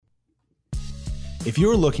If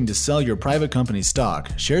you're looking to sell your private company stock,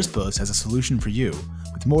 SharesPost has a solution for you.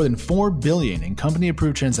 With more than 4 billion in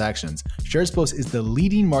company-approved transactions, SharesPost is the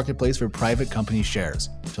leading marketplace for private company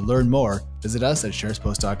shares. To learn more, visit us at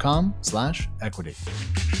sharespost.com/equity.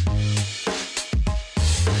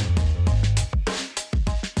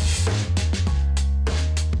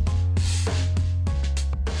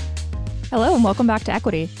 Hello and welcome back to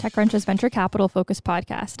Equity, TechCrunch's venture capital focused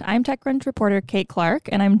podcast. I'm TechCrunch reporter Kate Clark,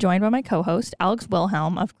 and I'm joined by my co-host Alex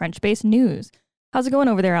Wilhelm of Crunchbase News. How's it going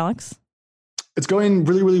over there, Alex? It's going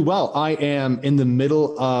really, really well. I am in the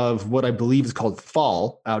middle of what I believe is called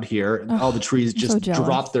fall out here. All the trees just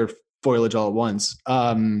drop their foliage all at once.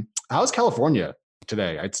 How's California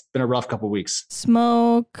today? It's been a rough couple of weeks.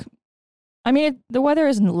 Smoke. I mean, the weather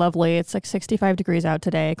isn't lovely. It's like 65 degrees out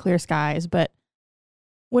today, clear skies, but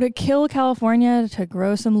would it kill California to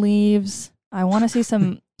grow some leaves? I want to see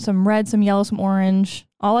some red, some yellow, some orange.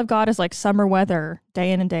 All I've got is like summer weather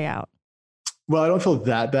day in and day out. Well, I don't feel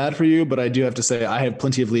that bad for you, but I do have to say I have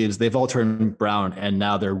plenty of leaves. They've all turned brown and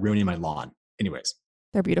now they're ruining my lawn. Anyways.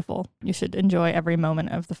 They're beautiful. You should enjoy every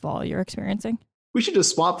moment of the fall you're experiencing. We should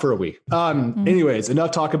just swap for a week. Anyways,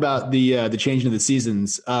 enough talk about the changing of the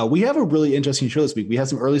seasons. We have a really interesting show this week. We have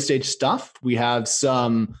some early stage stuff. We have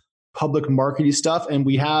some public marketing stuff, and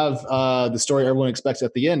we have the story everyone expects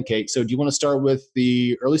at the end, Kate. So do you want to start with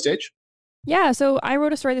the early stage? Yeah, so I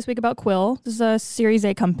wrote a story this week about Quill. This is a Series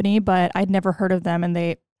A company, but I'd never heard of them, and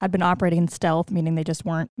they had been operating in stealth, meaning they just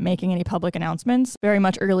weren't making any public announcements. Very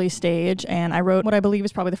much early stage, and I wrote what I believe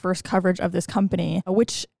is probably the first coverage of this company,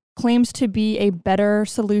 which claims to be a better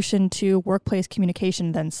solution to workplace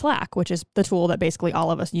communication than Slack, which is the tool that basically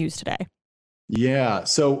all of us use today. Yeah.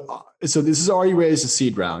 So this is already raised a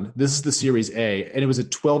seed round. This is the Series A, and it was a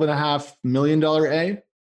 $12.5 million A.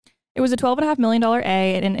 It was a $12.5 million A,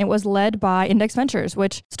 and it was led by Index Ventures,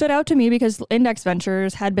 which stood out to me because Index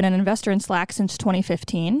Ventures had been an investor in Slack since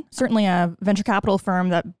 2015. Certainly a venture capital firm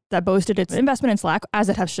that boasted its investment in Slack, as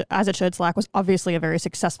it should. Slack was obviously a very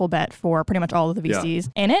successful bet for pretty much all of the VCs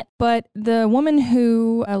in it. But the woman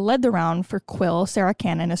who led the round for Quill, Sarah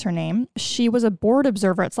Cannon is her name, she was a board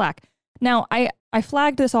observer at Slack. Now, I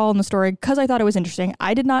flagged this all in the story because I thought it was interesting.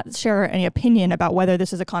 I did not share any opinion about whether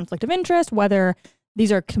this is a conflict of interest, whether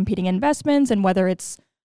these are competing investments, and whether it's,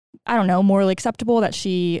 I don't know, morally acceptable that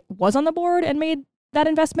she was on the board and made that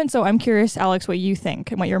investment. So I'm curious, Alex, what you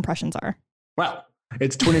think and what your impressions are. Well,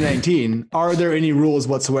 it's 2019. Are there any rules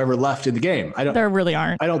whatsoever left in the game? There really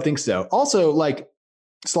aren't. I don't think so. Also, like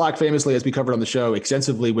Slack famously, as we covered on the show,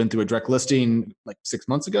 extensively went through a direct listing like 6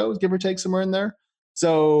 months ago, give or take, somewhere in there.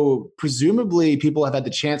 So presumably people have had the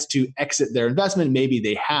chance to exit their investment. Maybe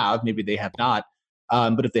they have, maybe they have not.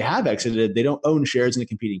 But if they have exited, they don't own shares in a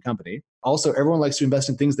competing company. Also, everyone likes to invest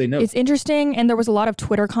in things they know. It's interesting. And there was a lot of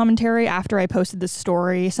Twitter commentary after I posted this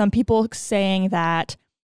story. Some people saying that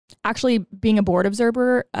actually being a board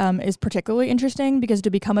observer is particularly interesting because to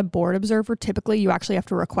become a board observer, typically you actually have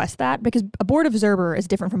to request that because a board observer is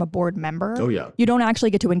different from a board member. Oh, yeah. You don't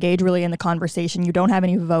actually get to engage really in the conversation. You don't have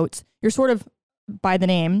any votes. You're sort of, by the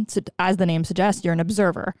name, as the name suggests, you're an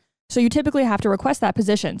observer. So you typically have to request that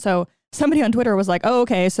position. So somebody on Twitter was like, oh,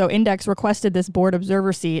 okay, so Index requested this board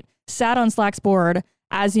observer seat, sat on Slack's board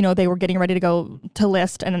as, you know, they were getting ready to go to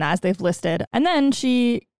list and then as they've listed. And then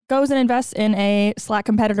she goes and invests in a Slack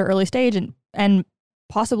competitor early stage and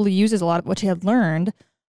possibly uses a lot of what she had learned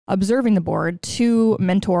observing the board to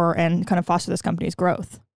mentor and kind of foster this company's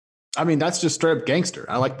growth. I mean, that's just straight up gangster.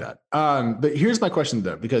 I like that. But here's my question,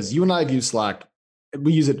 though, because you and I have used Slack.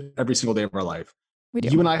 We use it every single day of our life. We do.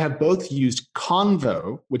 You and I have both used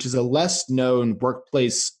Convo, which is a less known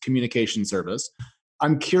workplace communication service.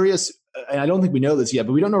 I'm curious, and I don't think we know this yet,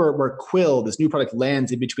 but we don't know where Quill, this new product,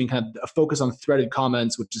 lands in between kind of a focus on threaded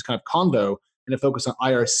comments, which is kind of Convo, and a focus on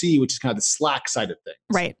IRC, which is kind of the Slack side of things.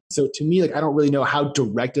 Right. So to me, like, I don't really know how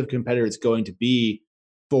direct of a competitor it's going to be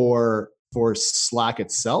for Slack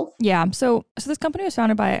itself. Yeah. So this company was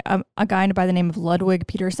founded by a guy by the name of Ludwig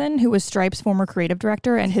Peterson, who was Stripe's former creative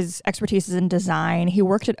director, and his expertise is in design. He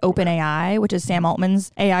worked at OpenAI, which is Sam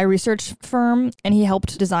Altman's AI research firm, and he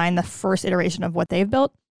helped design the first iteration of what they've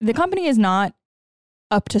built. The company is not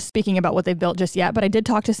up to speaking about what they've built just yet, but I did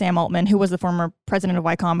talk to Sam Altman, who was the former president of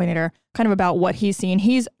Y Combinator, kind of about what he's seen.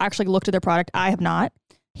 He's actually looked at their product. I have not.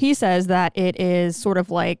 He says that it is sort of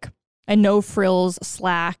like a no-frills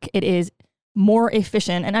Slack. It is more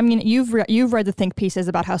efficient. And I mean, you've read the think pieces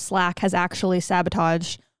about how Slack has actually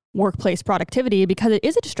sabotaged workplace productivity because it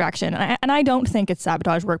is a distraction. And I don't think it's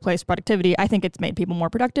sabotaged workplace productivity. I think it's made people more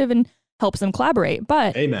productive and helps them collaborate.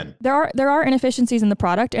 But Amen. there are inefficiencies in the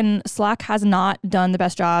product, and Slack has not done the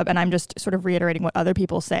best job, and I'm just sort of reiterating what other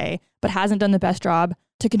people say, but hasn't done the best job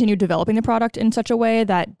to continue developing the product in such a way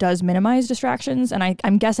that does minimize distractions. And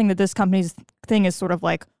I'm guessing that this company's thing is sort of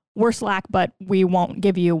like, we're Slack, but we won't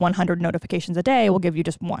give you 100 notifications a day. We'll give you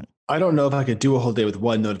just one. I don't know if I could do a whole day with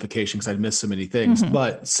one notification because I'd miss so many things.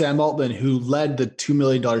 But Sam Altman, who led the $2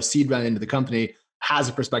 million seed round into the company, has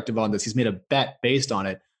a perspective on this. He's made a bet based on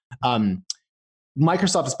it.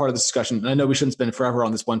 Microsoft is part of this discussion. And I know we shouldn't spend forever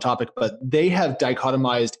on this one topic, but they have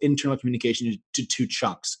dichotomized internal communication to two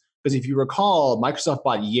chunks. Because if you recall, Microsoft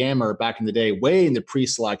bought Yammer back in the day, way in the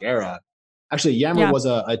pre-Slack era. Actually, Yammer was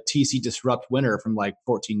a TC Disrupt winner from like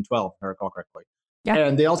 14, 12, if I recall correctly. Yeah.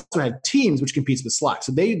 And they also had Teams, which competes with Slack.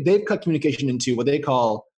 So they've cut communication into what they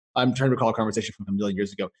call, I'm trying to recall a conversation from a million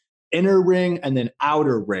years ago, inner ring and then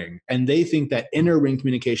outer ring. And they think that inner ring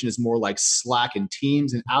communication is more like Slack and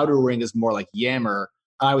Teams, and outer ring is more like Yammer.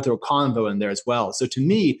 I would throw Convo in there as well. So to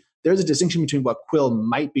me, there's a distinction between what Quill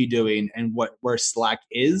might be doing and where Slack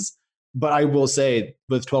is. But I will say,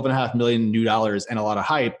 with $12.5 million new dollars and a lot of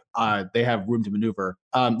hype, they have room to maneuver.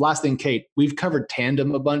 Last thing, Kate, we've covered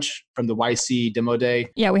Tandem a bunch from the YC demo day.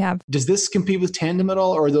 Yeah, we have. Does this compete with Tandem at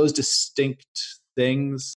all, or are those distinct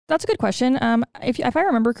things? That's a good question. If I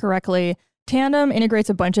remember correctly, Tandem integrates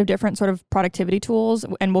a bunch of different sort of productivity tools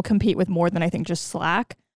and will compete with more than I think just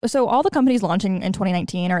Slack. So all the companies launching in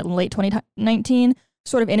 2019 or late 2019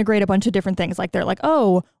 sort of integrate a bunch of different things. Like they're like,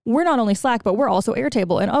 oh, we're not only Slack, but we're also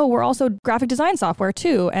Airtable. And oh, we're also graphic design software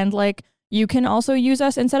too. And like, you can also use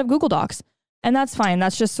us instead of Google Docs. And that's fine.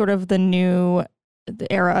 That's just sort of the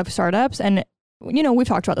era of startups. And, you know, we've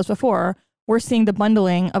talked about this before. We're seeing the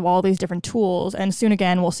bundling of all these different tools. And soon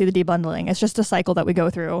again, we'll see the debundling. It's just a cycle that we go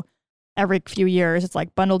through every few years. It's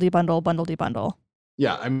like bundle, debundle, bundle, debundle.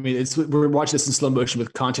 Yeah, I mean, we're watching this in slow motion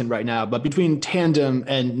with content right now, but between Tandem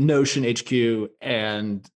and Notion HQ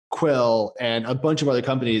and Quill and a bunch of other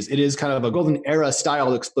companies, it is kind of a golden era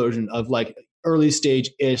style explosion of like early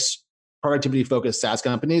stage-ish productivity focused SaaS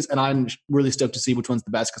companies. And I'm really stoked to see which one's the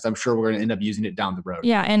best, because I'm sure we're going to end up using it down the road.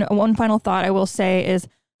 Yeah. And one final thought I will say is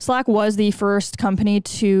Slack was the first company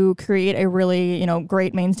to create a really, you know,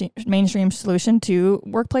 great mainstream solution to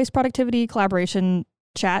workplace productivity, collaboration,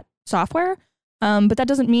 chat software. But that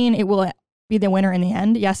doesn't mean it will be the winner in the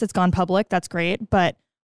end. Yes, it's gone public. That's great. But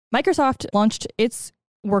Microsoft launched its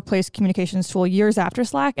workplace communications tool years after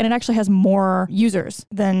Slack, and it actually has more users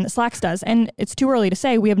than Slack's does. And it's too early to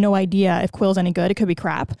say. We have no idea if Quill's any good. It could be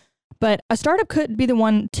crap. But a startup could be the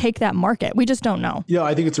one take that market. We just don't know. Yeah,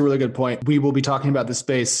 I think it's a really good point. We will be talking about this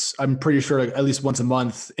space, I'm pretty sure, at least once a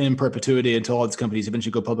month in perpetuity until all these companies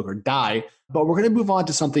eventually go public or die. But we're going to move on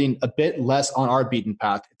to something a bit less on our beaten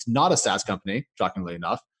path. It's not a SaaS company, shockingly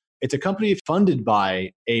enough. It's a company funded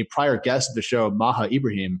by a prior guest of the show, Maha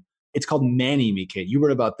Ibrahim. It's called ManyMe, Kate. You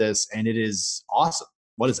wrote about this, and it is awesome.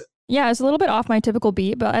 What is it? Yeah, it's a little bit off my typical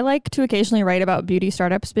beat, but I like to occasionally write about beauty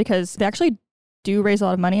startups because they actually do raise a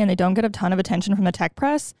lot of money and they don't get a ton of attention from the tech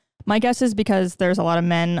press. My guess is because there's a lot of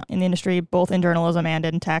men in the industry, both in journalism and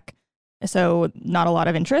in tech. So not a lot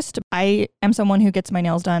of interest. I am someone who gets my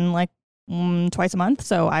nails done like twice a month.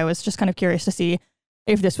 So I was just kind of curious to see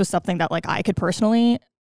if this was something that like I could personally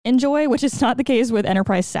enjoy, which is not the case with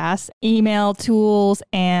enterprise SaaS, email tools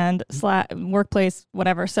and Slack, workplace,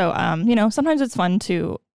 whatever. So, you know, sometimes it's fun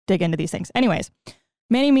to dig into these things. Anyways,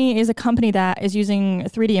 ManyMe is a company that is using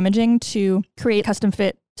 3D imaging to create custom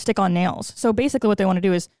fit stick-on nails. So basically what they want to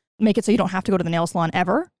do is make it so you don't have to go to the nail salon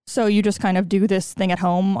ever. So you just kind of do this thing at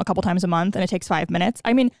home a couple times a month and it takes 5 minutes.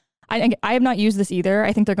 I mean, I have not used this either.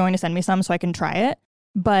 I think they're going to send me some so I can try it.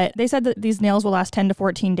 But they said that these nails will last 10 to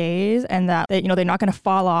 14 days and that they, you know, they're not going to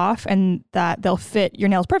fall off and that they'll fit your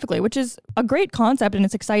nails perfectly, which is a great concept and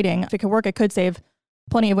it's exciting. If it could work, it could save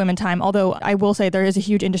plenty of women time. Although I will say there is a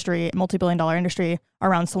huge industry, multi-billion-dollar industry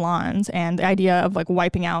around salons, and the idea of like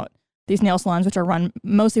wiping out these nail salons, which are run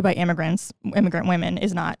mostly by immigrant women,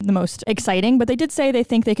 is not the most exciting. But they did say they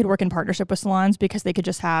think they could work in partnership with salons because they could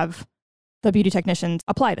just have the beauty technicians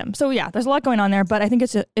apply them. So yeah, there's a lot going on there, but I think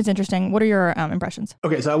it's interesting. What are your impressions?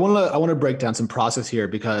 Okay, so I want to break down some process here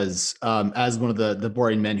because as one of the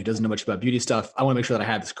boring men who doesn't know much about beauty stuff, I want to make sure that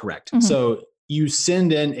I have this correct. Mm-hmm. So you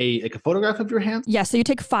send in a photograph of your hand? Yeah, so you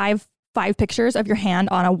take five pictures of your hand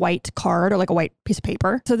on a white card or like a white piece of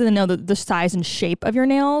paper so that they know the size and shape of your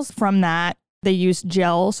nails. From that, they use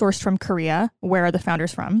gel sourced from Korea, where are the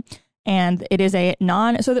founders from. And it is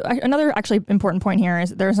another actually important point here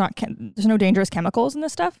is there's no dangerous chemicals in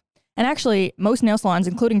this stuff. And actually, most nail salons,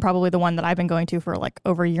 including probably the one that I've been going to for like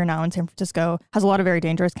over a year now in San Francisco, has a lot of very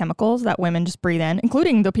dangerous chemicals that women just breathe in,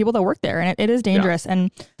 including the people that work there. And it is dangerous. Yeah.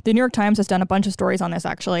 And the New York Times has done a bunch of stories on this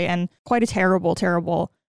actually, and quite a terrible,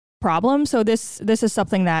 terrible problem. So this is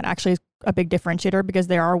something that actually is a big differentiator, because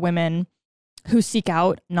there are women who seek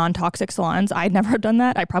out non-toxic salons. I'd never done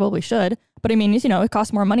that. I probably should. But I mean, you know, it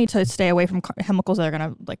costs more money to stay away from chemicals that are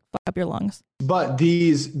going to like fuck up your lungs. But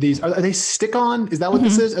these are they stick-on? Is that what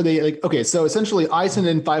this is? Are they like, okay, so essentially I send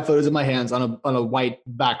in 5 photos of my hands on a white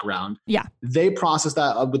background. Yeah. They process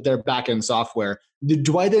that with their back-end software.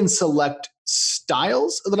 Do I then select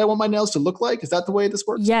styles that I want my nails to look like? Is that the way this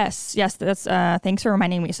works? Yes. That's thanks for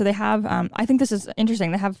reminding me. So they have, I think this is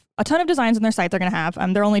interesting. They have a ton of designs on their site they're going to have.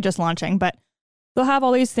 They're only just launching, but they'll have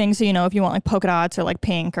all these things. So, you know, if you want like polka dots or like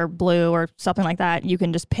pink or blue or something like that, you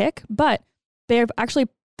can just pick. But they're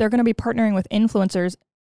going to be partnering with influencers,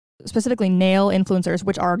 specifically nail influencers,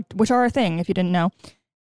 which are a thing, if you didn't know,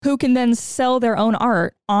 who can then sell their own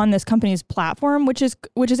art on this company's platform, which is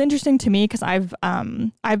interesting to me, because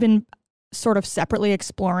I've been sort of separately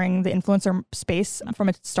exploring the influencer space from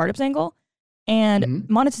a startups angle, and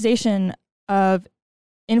monetization of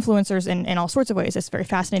influencers in all sorts of ways is very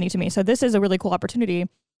fascinating to me. So this is a really cool opportunity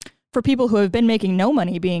for people who have been making no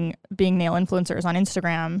money being nail influencers on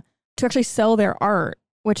Instagram to actually sell their art,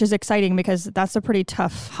 which is exciting because that's a pretty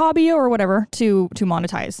tough hobby or whatever to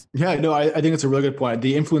monetize. Yeah, no, I think it's a really good point.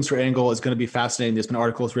 The influencer angle is going to be fascinating. There's been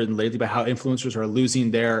articles written lately about how influencers are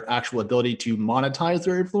losing their actual ability to monetize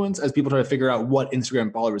their influence as people try to figure out what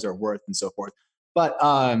Instagram followers are worth and so forth. But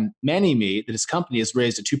ManyMe, this company, has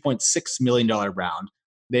raised a $2.6 million round.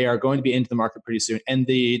 They are going to be into the market pretty soon. And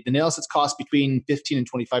the nail sets cost between $15 and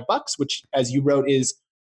 $25, which, as you wrote, is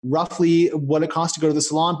roughly what it costs to go to the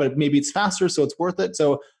salon, but maybe it's faster, so it's worth it.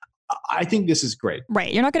 So I think this is great.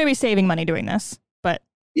 Right. You're not going to be saving money doing this, but.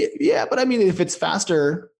 Yeah, but I mean, if it's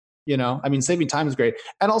faster, you know, I mean, saving time is great.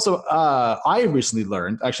 And also, I recently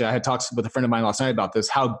learned, actually, I had talks with a friend of mine last night about this,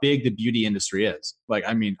 how big the beauty industry is. Like,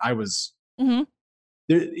 I mean, I was, there,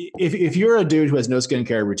 if you're a dude who has no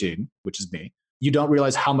skincare routine, which is me, you don't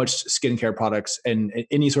realize how much skincare products and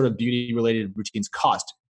any sort of beauty related routines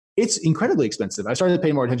cost. It's incredibly expensive. I started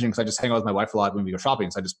paying more attention because I just hang out with my wife a lot when we go shopping.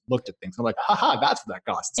 So I just looked at things. I'm like, haha, that's what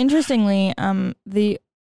that costs. Interestingly, the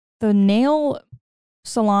nail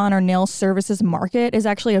salon or nail services market is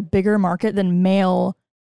actually a bigger market than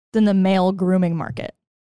the male grooming market.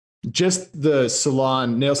 Just the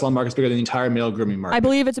nail salon market is bigger than the entire male grooming market. I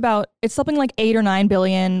believe it's something like 8 or 9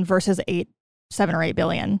 billion versus 7 or 8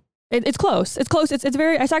 billion. It's close. It's close.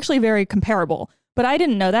 It's actually very comparable. But I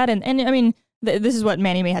didn't know that. And I mean, this is what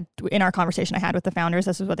ManyMe had in our conversation I had with the founders.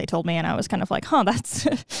 This is what they told me. And I was kind of like,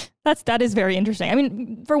 that is very interesting. I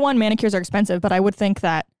mean, for one, manicures are expensive, but I would think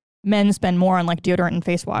that men spend more on like deodorant and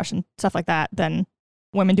face wash and stuff like that than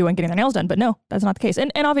women do on getting their nails done. But no, that's not the case.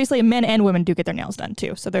 And obviously men and women do get their nails done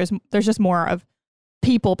too. So there's just more of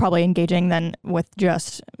people probably engaging than with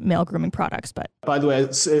just male grooming products. But by the way,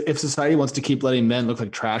 if society wants to keep letting men look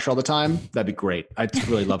like trash all the time, that'd be great. It's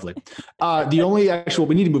really lovely. The only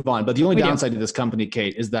we need to move on, but the only downside to this company,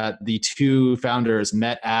 Kate, is that the two founders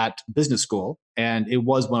met at business school, and it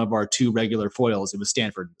was one of our 2 regular foils. It was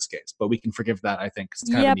Stanford in this case, but we can forgive that, I think, because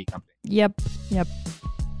it's kind of a neat company. Yep.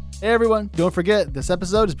 Hey everyone, don't forget, this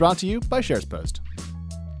episode is brought to you by SharesPost.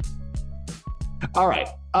 All right.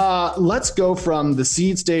 Let's go from the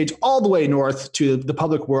seed stage all the way north to the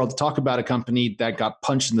public world to talk about a company that got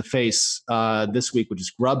punched in the face this week, which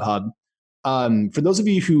is Grubhub. For those of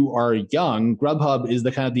you who are young, Grubhub is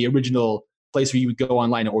the original place where you would go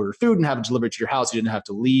online and order food and have it delivered to your house. You didn't have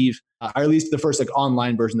to leave, or at least the first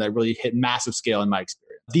online version that really hit massive scale in my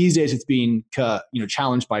experience. These days, it's being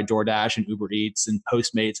challenged by DoorDash and Uber Eats and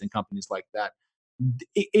Postmates and companies like that.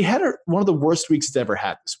 It had one of the worst weeks it's ever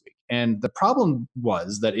had this week. And the problem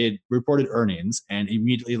was that it reported earnings and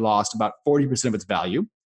immediately lost about 40% of its value.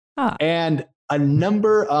 And a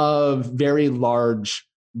number of very large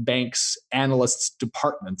banks, analysts,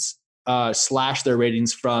 departments slashed their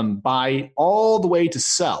ratings from buy all the way to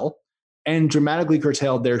sell and dramatically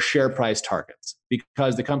curtailed their share price targets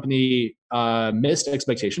because the company missed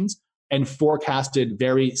expectations and forecasted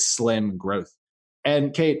very slim growth.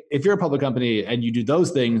 And Kate, if you're a public company and you do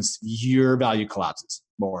those things, your value collapses,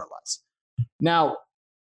 more or less. Now,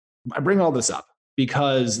 I bring all this up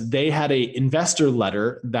because they had an investor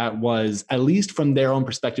letter that was, at least from their own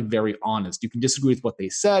perspective, very honest. You can disagree with what they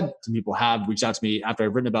said. Some people have reached out to me after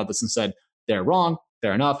I've written about this and said, they're wrong,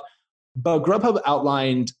 fair enough. But Grubhub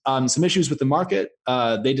outlined some issues with the market.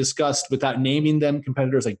 They discussed, without naming them,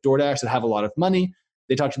 competitors like DoorDash that have a lot of money.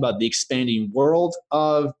 They talked about the expanding world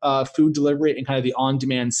of food delivery and kind of the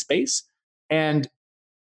on-demand space. And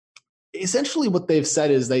essentially what they've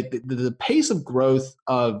said is the pace of growth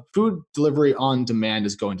of food delivery on demand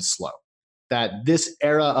is going to slow. That this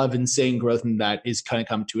era of insane growth in that is kind of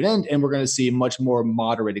come to an end, and we're going to see much more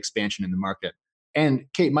moderate expansion in the market. And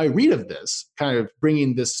Kate, my read of this, kind of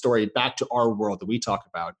bringing this story back to our world that we talk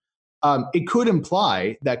about, it could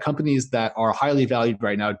imply that companies that are highly valued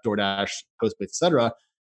right now, DoorDash, Postmates, et cetera,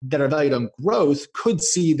 that are valued on growth could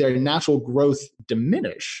see their natural growth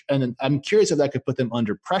diminish. And I'm curious if that could put them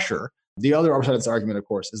under pressure. The other side of this argument, of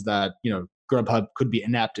course, is that, Grubhub could be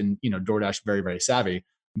inept and, DoorDash very, very savvy.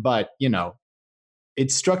 But, it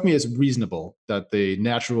struck me as reasonable that the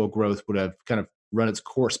natural growth would have kind of run its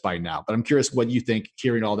course by now. But I'm curious what you think,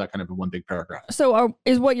 hearing all that kind of in one big paragraph. So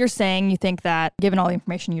is what you're saying, you think that given all the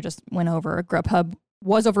information you just went over, Grubhub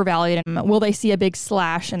was overvalued, and will they see a big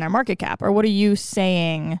slash in their market cap? Or what are you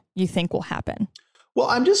saying you think will happen? Well,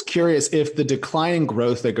 I'm just curious if the decline in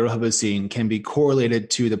growth that Grubhub is seeing can be correlated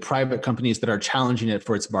to the private companies that are challenging it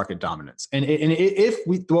for its market dominance. And if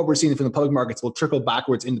what we're seeing from the public markets will trickle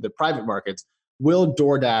backwards into the private markets, will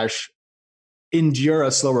DoorDash endure a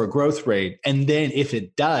slower growth rate? And then if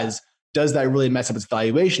it does that really mess up its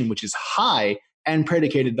valuation, which is high and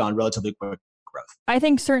predicated on relatively quick growth? I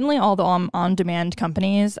think certainly all the on-demand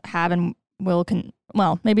companies have and will,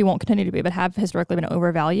 maybe won't continue to be, but have historically been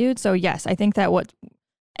overvalued. So yes, I think that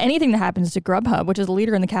anything that happens to Grubhub, which is a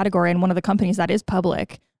leader in the category and one of the companies that is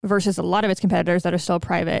public versus a lot of its competitors that are still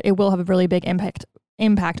private, it will have a really big impact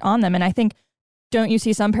on them. And I think, don't you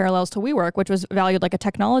see some parallels to WeWork, which was valued like a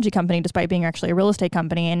technology company despite being actually a real estate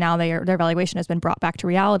company, and now their valuation has been brought back to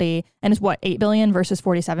reality, and is $8 billion versus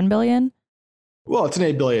 $47 billion? Well, it's an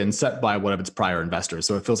 $8 billion set by one of its prior investors,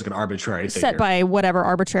 so it feels like an arbitrary figure. Set by whatever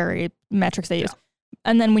arbitrary metrics they use.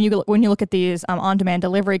 And then when you look at these on-demand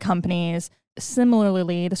delivery companies,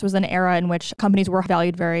 similarly, this was an era in which companies were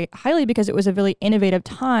valued very highly because it was a really innovative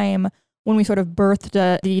time when we sort of birthed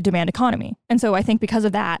the demand economy. And so I think because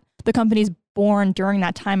of that, the companies born during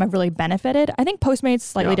that time have really benefited. I think Postmates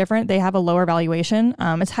slightly different. They have a lower valuation.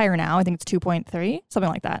 It's higher now. I think it's 2.3, something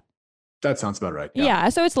like that. That sounds about right. Yeah,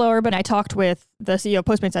 so it's lower, but I talked with the CEO of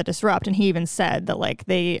Postmates at Disrupt, and he even said that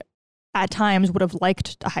they at times would have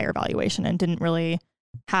liked a higher valuation and didn't really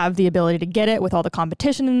have the ability to get it with all the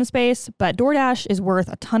competition in the space. But DoorDash is worth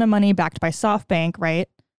a ton of money, backed by SoftBank, right?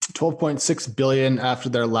 $12.6 billion after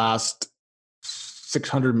their last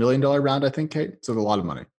 $600 million round, I think, Kate. So a lot of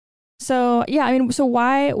money. So yeah, I mean, so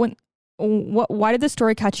why did this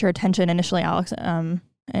story catch your attention initially, Alex, and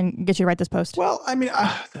get you to write this post? Well, I mean,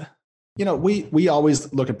 we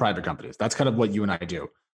always look at private companies. That's kind of what you and I do.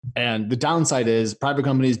 And the downside is private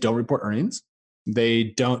companies don't report earnings.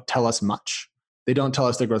 They don't tell us much. They don't tell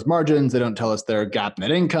us their gross margins. They don't tell us their GAAP net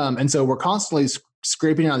income. And so we're constantly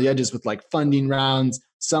scraping around the edges with funding rounds,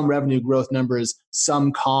 some revenue growth numbers,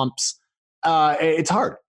 some comps. It's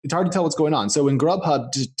hard. It's hard to tell what's going on. So when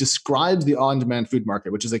Grubhub describes the on-demand food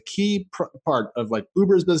market, which is a key part of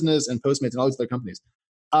Uber's business and Postmates and all these other companies,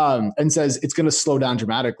 and says it's going to slow down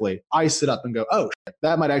dramatically, I sit up and go, oh, shit,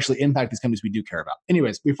 that might actually impact these companies we do care about.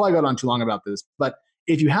 Anyways, we've probably gone on too long about this, but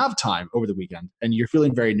if you have time over the weekend and you're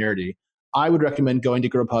feeling very nerdy, I would recommend going to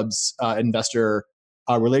Grubhub's investor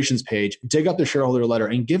relations page, dig up the shareholder letter,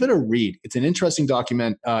 and give it a read. It's an interesting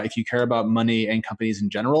document if you care about money and companies in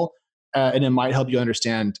general. And it might help you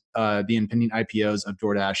understand the impending IPOs of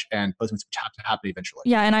DoorDash and Postmates, which have to happen eventually.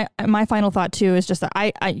 Yeah, and my final thought too is just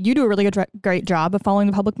that you do a really great job of following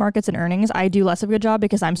the public markets and earnings. I do less of a good job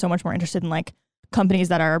because I'm so much more interested in companies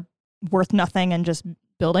that are worth nothing and just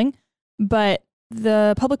building. But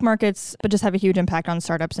the public markets just have a huge impact on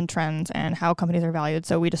startups and trends and how companies are valued.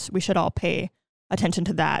 So we should all pay attention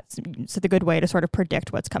to that. It's the good way to sort of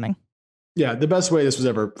predict what's coming. Yeah, the best way this was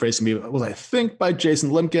ever phrased to me was, I think, by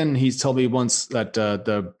Jason Limkin. He's told me once that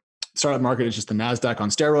the startup market is just the NASDAQ on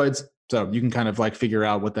steroids. So you can kind of figure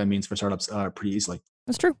out what that means for startups pretty easily.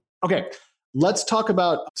 That's true. Okay, let's talk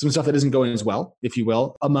about some stuff that isn't going as well, if you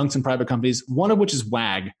will, among some private companies, one of which is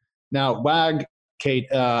Wag. Now, Wag, Kate,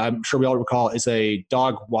 I'm sure we all recall, is a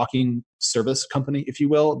dog walking service company, if you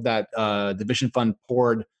will, that the Vision Fund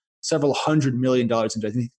poured several $100 million into,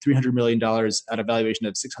 I think $300 million at a valuation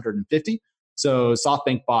of 650. So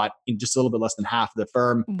SoftBank bought in just a little bit less than half of the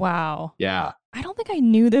firm. Wow. Yeah. I don't think I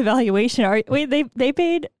knew the valuation.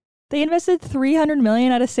 They invested $300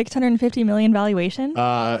 million at a $650 million valuation?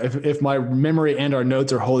 If my memory and our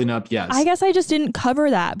notes are holding up, yes. I guess I just didn't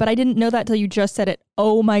cover that, but I didn't know that till you just said it.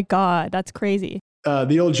 Oh my God, that's crazy.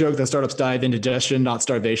 The old joke that startups die of indigestion, not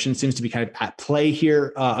starvation, seems to be kind of at play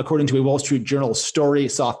here. According to a Wall Street Journal story,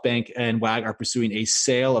 SoftBank and WAG are pursuing a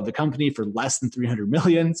sale of the company for less than $300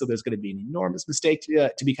 million. So there's going to be an enormous mistake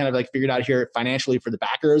to be kind of like figured out here financially for the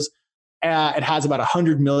backers. It has about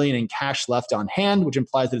 $100 million in cash left on hand, which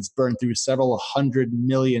implies that it's burned through several $100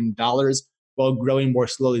 million while growing more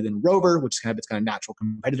slowly than Rover, which is kind of its kind of natural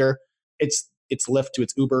competitor. It's Lyft to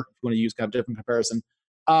its Uber, if you want to use kind of different comparison.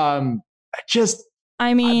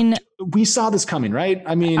 We saw this coming, right?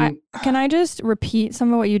 Can I just repeat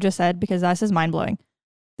some of what you just said? Because this is mind blowing.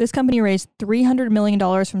 This company raised $300 million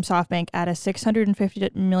from SoftBank at a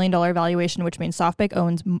 $650 million valuation, which means SoftBank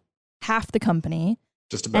owns half the company.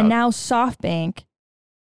 Just about. And now SoftBank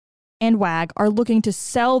and WAG are looking to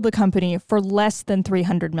sell the company for less than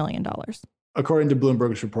 $300 million. According to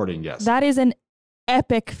Bloomberg's reporting, yes. That is an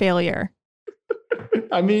epic failure.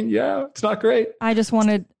 Yeah, it's not great. I just want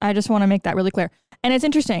to make that really clear. And it's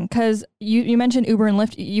interesting because you mentioned Uber and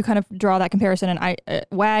Lyft. You kind of draw that comparison, and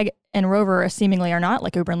WAG and Rover seemingly are not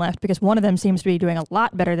like Uber and Lyft because one of them seems to be doing a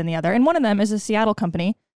lot better than the other, and one of them is a Seattle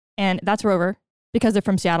company, and that's Rover because they're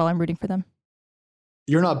from Seattle. I'm rooting for them.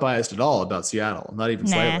 You're not biased at all about Seattle, not even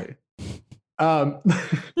slightly. But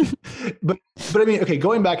okay,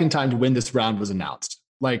 going back in time to when this round was announced.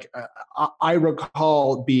 I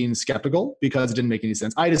recall being skeptical because it didn't make any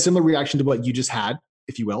sense. I had a similar reaction to what you just had,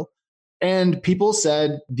 if you will. And people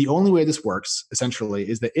said the only way this works, essentially,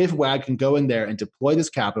 is that if WAG can go in there and deploy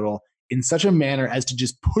this capital in such a manner as to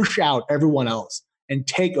just push out everyone else and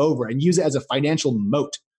take over and use it as a financial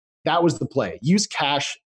moat, that was the play. Use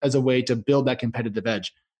cash as a way to build that competitive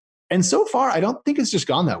edge. And so far, I don't think it's just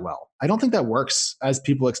gone that well. I don't think that works as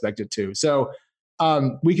people expect it to. So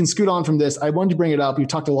we can scoot on from this. I wanted to bring it up. We've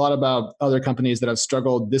talked a lot about other companies that have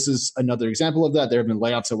struggled. This is another example of that. There have been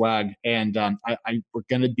layoffs at WAG, and we're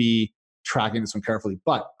going to be tracking this one carefully.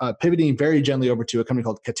 But pivoting very gently over to a company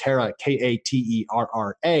called Katerra,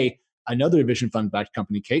 Katerra, another Vision Fund-backed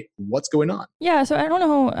company. Kate, what's going on? Yeah, so I don't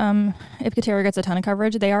know if Katerra gets a ton of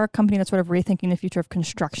coverage. They are a company that's sort of rethinking the future of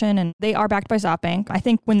construction, and they are backed by SoftBank. I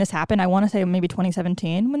think when this happened, I want to say maybe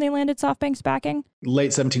 2017 when they landed SoftBank's backing.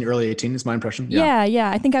 Late 17, early 18 is my impression. Yeah. I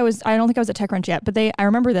don't think I was at TechCrunch yet, but I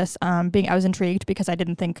remember this I was intrigued because I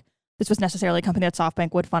didn't think this was necessarily a company that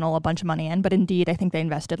SoftBank would funnel a bunch of money in, but indeed, I think they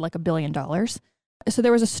invested like $1 billion. So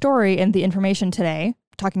there was a story in The Information today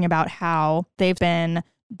talking about how they've been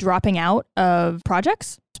dropping out of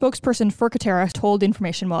projects. Spokesperson for Katerra told The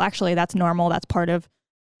Information, well, actually, that's normal. That's part of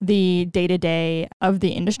the day-to-day of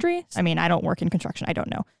the industry. I don't work in construction. I don't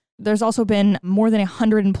know. There's also been more than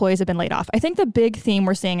 100 employees have been laid off. I think the big theme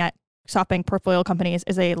we're seeing at SoftBank portfolio companies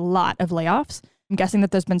is a lot of layoffs. I'm guessing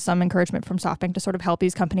that there's been some encouragement from SoftBank to sort of help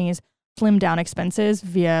these companies slim down expenses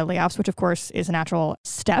via layoffs, which of course is a natural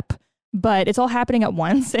step. But it's all happening at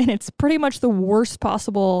once, and it's pretty much the worst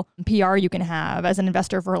possible PR you can have as an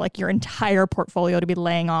investor for like your entire portfolio to be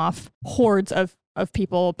laying off hordes of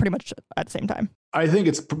people pretty much at the same time. I think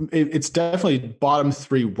it's definitely bottom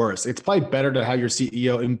three worst. It's probably better to have your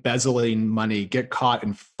CEO embezzling money, get caught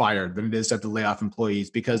and fired than it is to have to lay off employees,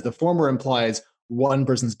 because the former implies one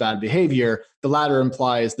person's bad behavior. The latter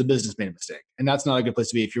implies the business made a mistake. And that's not a good place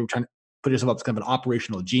to be if you're trying to put yourself up as kind of an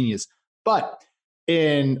operational genius. But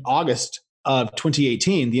in August of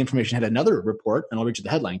 2018, The Information had another report, and I'll read you the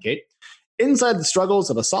headline, Kate. Inside the struggles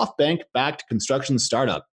of a SoftBank-backed construction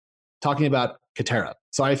startup, talking about Katerra.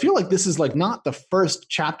 So I feel like this is like not the first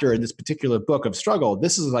chapter in this particular book of struggle.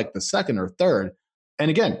 This is like the second or third.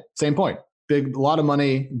 And again, same point. A lot of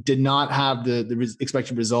money, did not have the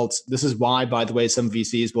expected results. This is why, by the way, some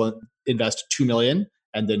VCs will invest $2 million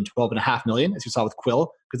and then $12.5 million, as you saw with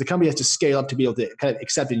Quill, because the company has to scale up to be able to kind of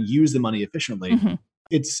accept and use the money efficiently. Mm-hmm.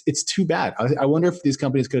 It's too bad. I wonder if these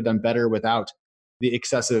companies could have done better without the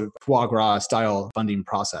excessive foie gras style funding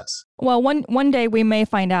process. Well, one day we may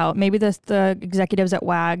find out. Maybe the executives at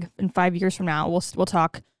WAG in 5 years from now, we'll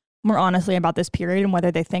talk more honestly about this period and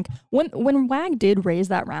whether they think when WAG did raise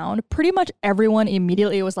that round, pretty much everyone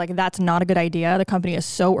immediately was like, that's not a good idea. The company is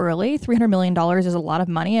so early. $300 million is a lot of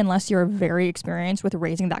money. Unless you're very experienced with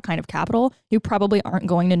raising that kind of capital, you probably aren't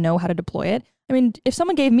going to know how to deploy it. I mean, if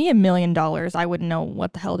someone gave me $1 million, I wouldn't know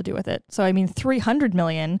what the hell to do with it. So, I mean, $300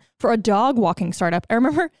 million for a dog walking startup. I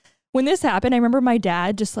remember when this happened, I remember my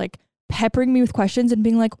dad just like peppering me with questions and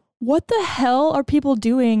being like, what the hell are people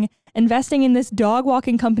doing investing in this dog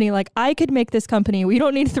walking company? Like, I could make this company. We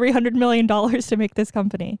don't need $300 million to make this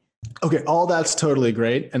company. Okay, all that's totally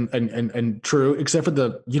great and true, except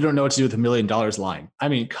for you don't know what to do with $1 million line. I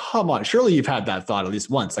mean, come on. Surely you've had that thought at least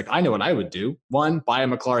once. Like, I know what I would do. 1, buy a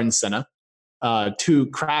McLaren Senna.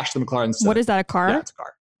 2, crash the McLaren Senna. What is that, a car? Yeah, it's a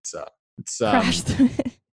car. It's It's Crash.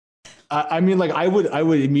 I mean, like I would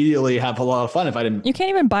immediately have a lot of fun if I didn't. You can't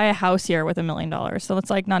even buy a house here with $1 million. So it's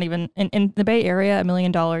like not even in the Bay Area, $1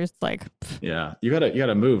 million. Like, yeah, you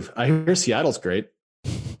gotta move. I hear Seattle's great.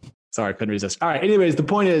 Sorry, I couldn't resist. All right. Anyways, the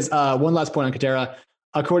point is, one last point on Katerra.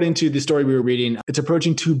 According to the story we were reading, it's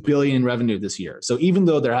approaching $2 billion in revenue this year. So even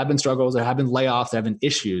though there have been struggles, there have been layoffs, there have been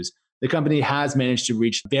issues, the company has managed to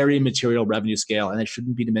reach very material revenue scale, and it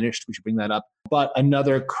shouldn't be diminished. We should bring that up. But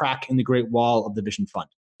another crack in the great wall of the Vision Fund,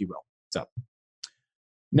 if you will. So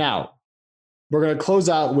now we're going to close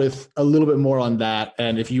out with a little bit more on that.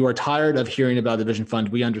 And if you are tired of hearing about the Vision Fund,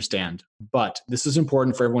 we understand. But this is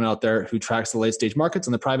important for everyone out there who tracks the late stage markets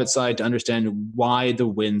on the private side to understand why the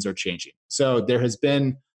winds are changing. So there has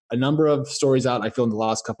been a number of stories out, I feel, in the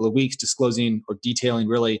last couple of weeks disclosing or detailing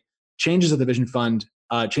really changes of the Vision Fund,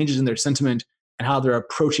 changes in their sentiment and how they're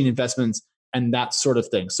approaching investments and that sort of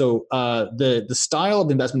thing. So the style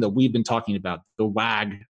of investment that we've been talking about, the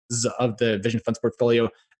WAG of the Vision Fund's portfolio,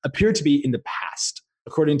 appear to be in the past.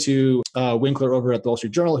 According to Winkler over at the Wall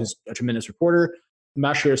Street Journal, who's a tremendous reporter,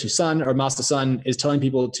 Masa Son is telling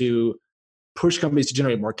people to push companies to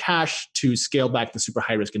generate more cash, to scale back the super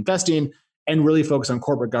high risk investing, and really focus on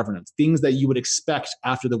corporate governance, things that you would expect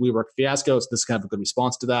after the WeWork fiasco. So this is kind of a good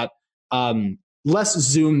response to that. Less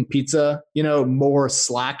Zoom pizza, more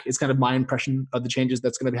Slack is kind of my impression of the changes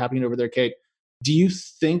that's going to be happening over there, Kate. Do you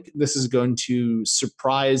think this is going to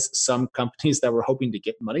surprise some companies that were hoping to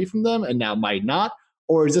get money from them and now might not?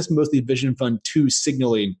 Or is this mostly Vision Fund 2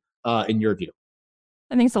 signaling in your view?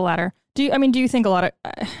 I think it's the latter. Do you think a lot of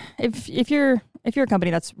if you're a company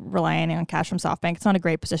that's relying on cash from SoftBank, it's not a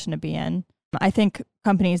great position to be in. I think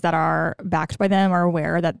companies that are backed by them are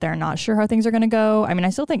aware that they're not sure how things are going to go. I mean, I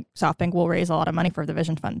still think SoftBank will raise a lot of money for the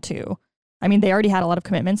Vision Fund too. I mean, they already had a lot of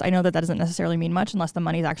commitments. I know that doesn't necessarily mean much unless the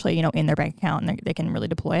money's actually, in their bank account and they can really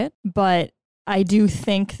deploy it. But I do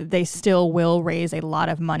think that they still will raise a lot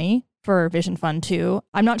of money for Vision Fund 2.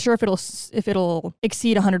 I'm not sure if it'll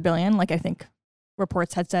exceed 100 billion, like I think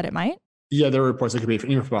reports had said it might. Yeah, there were reports that could be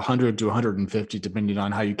anywhere from 100 to 150, depending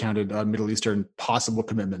on how you counted Middle Eastern possible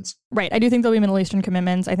commitments. Right. I do think there'll be Middle Eastern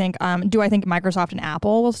commitments. I think. Do I think Microsoft and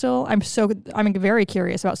Apple will still? I'm very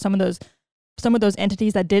curious about some of those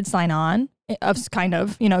entities that did sign on to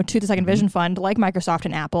the second Vision Fund, like Microsoft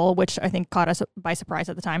and Apple, which I think caught us by surprise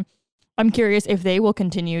at the time. I'm curious if they will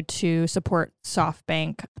continue to support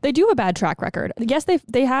SoftBank. They do have a bad track record. Yes,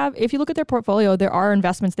 they have. If you look at their portfolio, there are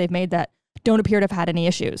investments they've made that don't appear to have had any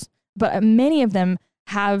issues. But many of them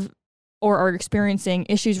have or are experiencing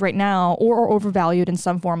issues right now or are overvalued in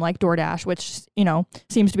some form, like DoorDash, which,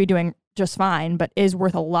 seems to be doing just fine, but is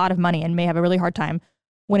worth a lot of money and may have a really hard time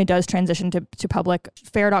when it does transition to public.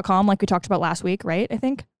 Fair.com, like we talked about last week, right? I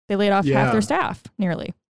think they laid off half their staff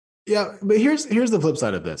nearly. Yeah, but here's the flip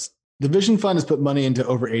side of this. The Vision Fund has put money into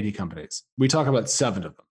over 80 companies. We talk about 7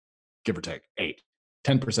 of them, give or take, 8,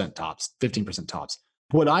 10% tops, 15% tops.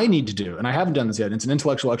 What I need to do, and I haven't done this yet, it's an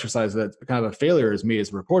intellectual exercise that's kind of a failure as me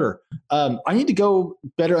as a reporter. I need to go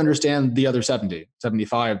better understand the other 70,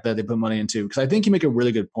 75 that they put money into, because I think you make a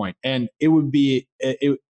really good point. And it'd be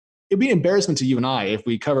an embarrassment to you and I if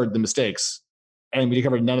we covered the mistakes and we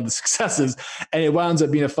covered none of the successes, and it winds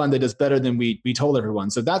up being a fund that does better than we told everyone.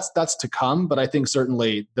 So that's to come. But I think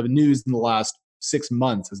certainly the news in the last 6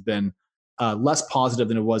 months has been less positive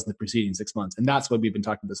than it was in the preceding 6 months. And that's why we've been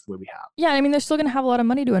talking this the way we have. Yeah, I mean, they're still going to have a lot of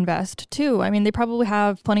money to invest too. I mean, they probably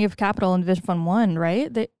have plenty of capital in Vision Fund 1,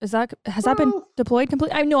 right? Has that been deployed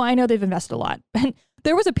completely? I know they've invested a lot. And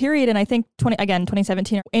there was a period in, I think,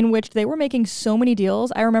 2017, in which they were making so many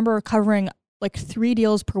deals. I remember covering like 3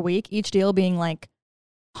 deals per week, each deal being like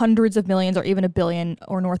hundreds of millions or even $1 billion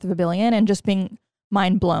or north of $1 billion, and just being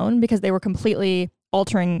mind blown because they were completely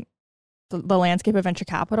altering the landscape of venture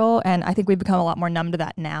capital. And I think we've become a lot more numb to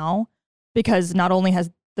that now, because not only has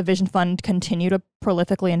the Vision Fund continued to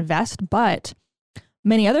prolifically invest, but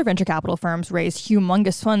many other venture capital firms raise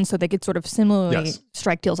humongous funds so they could sort of similarly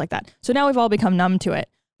strike deals like that. So now we've all become numb to it.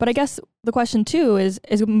 But I guess the question too is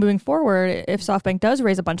moving forward, if SoftBank does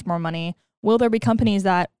raise a bunch more money, will there be companies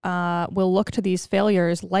that will look to these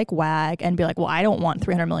failures like WAG and be like, well, I don't want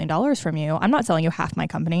 $300 million from you. I'm not selling you half my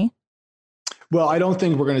company. Well, I don't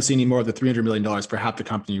think we're going to see any more of the $300 million for half the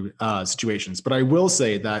company situations. But I will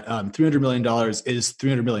say that $300 million is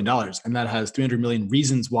 $300 million, and that has 300 million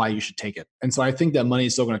reasons why you should take it. And so I think that money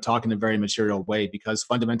is still going to talk in a very material way, because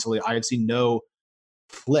fundamentally, I have seen no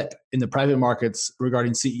flip in the private markets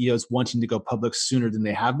regarding CEOs wanting to go public sooner than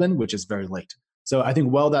they have been, which is very late. So I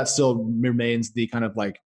think, that still remains the kind of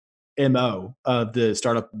like MO of the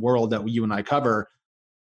startup world that you and I cover,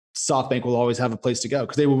 SoftBank will always have a place to go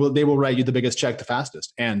because they will write you the biggest check the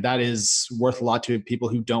fastest. And that is worth a lot to people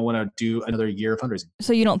who don't want to do another year of fundraising.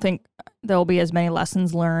 So you don't think there'll be as many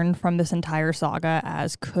lessons learned from this entire saga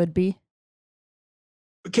as could be?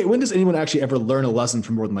 Okay, when does anyone actually ever learn a lesson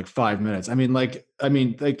for more than like 5 minutes? I mean, look at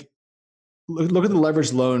the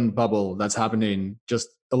leveraged loan bubble that's happening just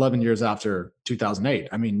 11 years after 2008.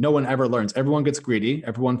 I mean, no one ever learns. Everyone gets greedy.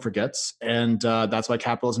 Everyone forgets. And that's why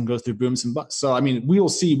capitalism goes through booms and busts. So, I mean, we will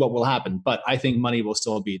see what will happen. But I think money will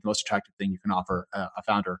still be the most attractive thing you can offer a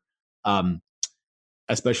founder,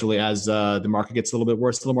 especially as the market gets a little bit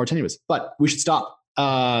worse, a little more tenuous. But we should stop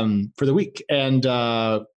for the week. And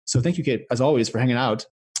so thank you, Kate, as always, for hanging out.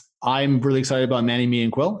 I'm really excited about Manny, me,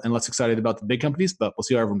 and Quill, and less excited about the big companies, but we'll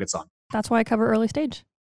see how everyone gets on. That's why I cover early stage.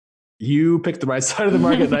 You picked the right side of the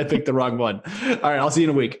market, and I picked the wrong one. All right, I'll see you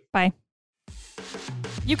in a week. Bye.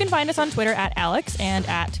 You can find us on Twitter at Alex and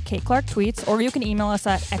at Kate Clark Tweets, or you can email us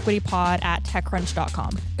at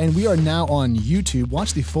equitypod@techcrunch.com. And we are now on YouTube.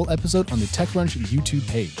 Watch the full episode on the TechCrunch YouTube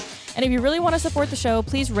page. And if you really want to support the show,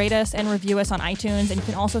 please rate us and review us on iTunes. And you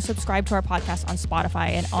can also subscribe to our podcast on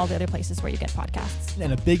Spotify and all the other places where you get podcasts.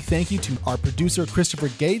 And a big thank you to our producer, Christopher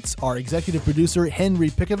Gates, our executive producer, Henry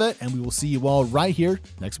Pickavet, and we will see you all right here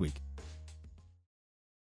next week.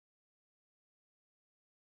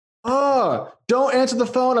 Oh, don't answer the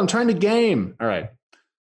phone. I'm trying to game. All right.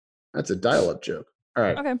 That's a dial-up joke. All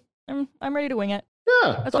right. Okay. I'm ready to wing it.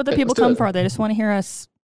 Yeah. That's what the people come for. They just want to hear us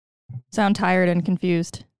sound tired and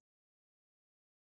confused.